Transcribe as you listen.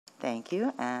Thank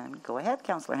you. And go ahead,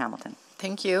 Councillor Hamilton.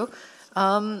 Thank you.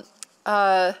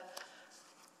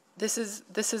 This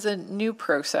is a new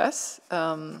process.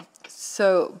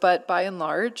 But by and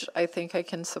large, I think I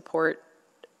can support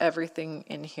everything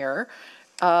in here.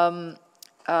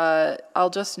 I'll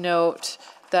just note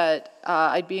that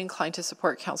I'd be inclined to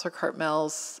support Councillor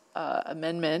Cartmell's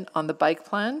amendment on the bike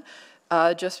plan,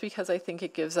 just because I think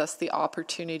it gives us the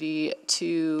opportunity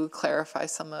to clarify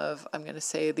some of, I'm going to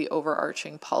say, the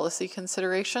overarching policy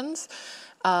considerations,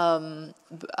 but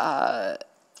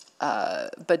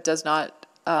does not,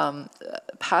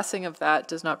 passing of that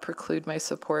does not preclude my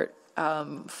support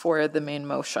for the main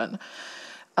motion.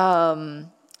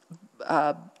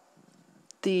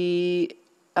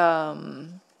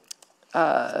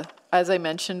 As I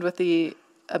mentioned with the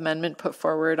amendment put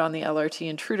forward on the LRT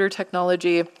intruder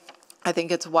technology, I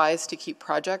think it's wise to keep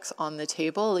projects on the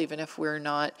table, even if we're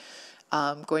not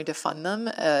going to fund them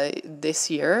this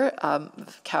year.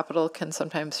 Capital can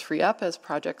sometimes free up as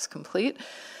projects complete.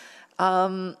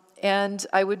 And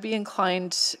I would be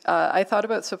inclined, I thought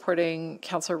about supporting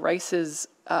Councillor Rice's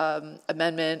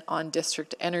amendment on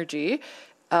district energy,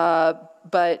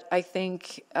 but I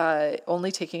think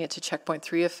only taking it to checkpoint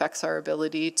 3 affects our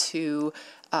ability to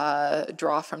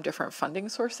draw from different funding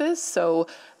sources. So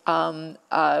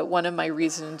one of my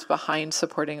reasons behind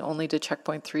supporting only to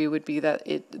checkpoint 3 would be that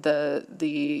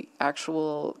the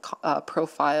actual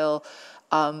profile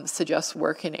suggests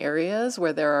work in areas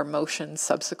where there are motions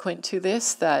subsequent to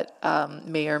this that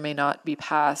may or may not be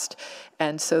passed,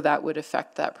 and so that would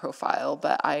affect that profile,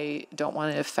 but I don't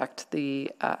want to affect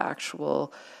the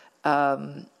actual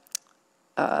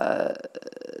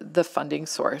the funding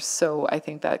source. So I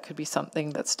think that could be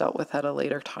something that's dealt with at a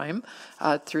later time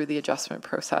through the adjustment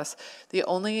process. The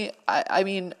only, I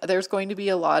mean, there's going to be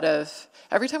a lot of,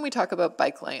 every time we talk about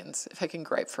bike lanes, if I can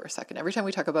gripe for a second, every time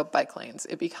we talk about bike lanes,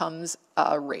 it becomes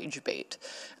a rage bait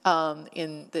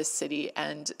in this city.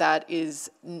 And that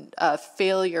is a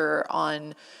failure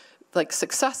on like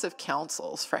successive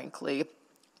councils, frankly,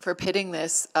 for pitting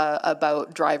this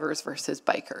about drivers versus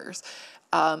bikers.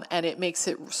 And it makes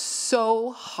it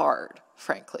so hard,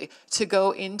 frankly, to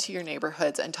go into your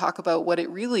neighborhoods and talk about what it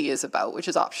really is about, which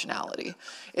is optionality.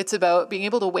 It's about being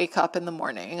able to wake up in the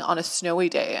morning on a snowy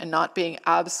day and not being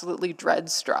absolutely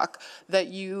dread-struck that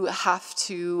you have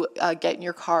to get in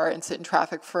your car and sit in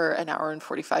traffic for an hour and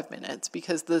 45 minutes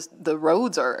because the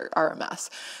roads are a mess.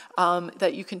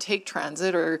 That you can take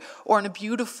transit or on a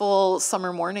beautiful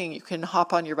summer morning, you can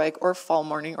hop on your bike, or fall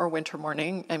morning or winter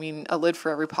morning. I mean, a lid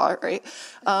for every pot, right?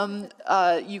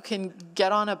 You can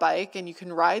get on a bike and you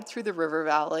can ride through the river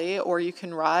valley, or you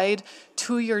can ride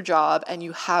to your job, and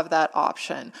you have that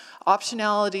option.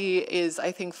 Optionality is,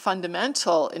 I think,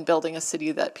 fundamental in building a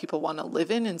city that people want to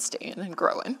live in and stay in and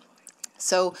grow in.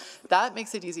 So that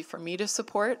makes it easy for me to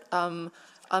support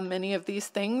many of these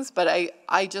things, but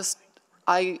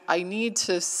I need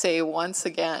to say once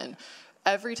again,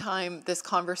 every time this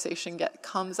conversation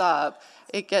comes up,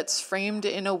 it gets framed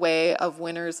in a way of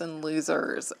winners and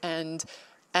losers, and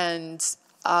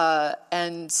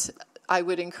I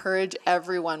would encourage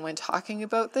everyone, when talking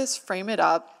about this, frame it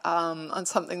up on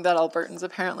something that Albertans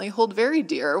apparently hold very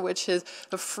dear, which is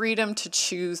the freedom to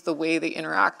choose the way they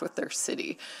interact with their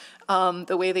city.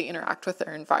 The way they interact with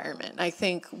their environment. I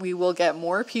think we will get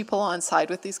more people on side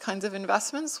with these kinds of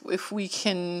investments if we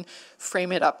can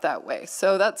frame it up that way.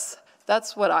 So that's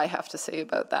what I have to say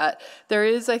about that. There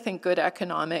is, I think, good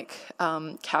economic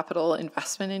capital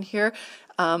investment in here.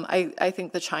 I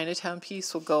think the Chinatown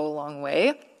piece will go a long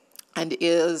way, and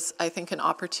is, I think, an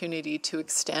opportunity to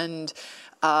extend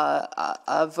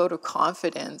a vote of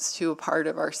confidence to a part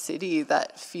of our city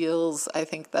that feels, I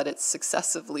think, that it's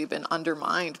successively been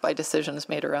undermined by decisions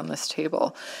made around this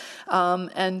table.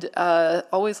 And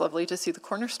always lovely to see the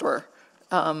Corner Store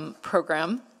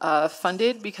program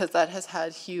funded, because that has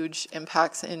had huge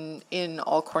impacts in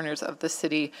all corners of the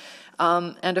city.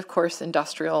 And of course,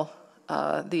 industrial,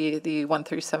 the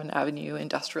 137 Avenue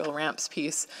industrial ramps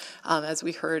piece, as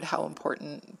we heard how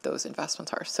important those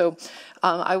investments are. So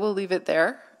I will leave it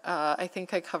there. I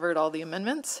think I covered all the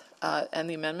amendments and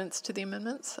the amendments to the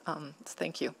amendments.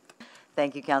 Thank you.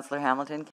 Thank you, Councillor Hamilton.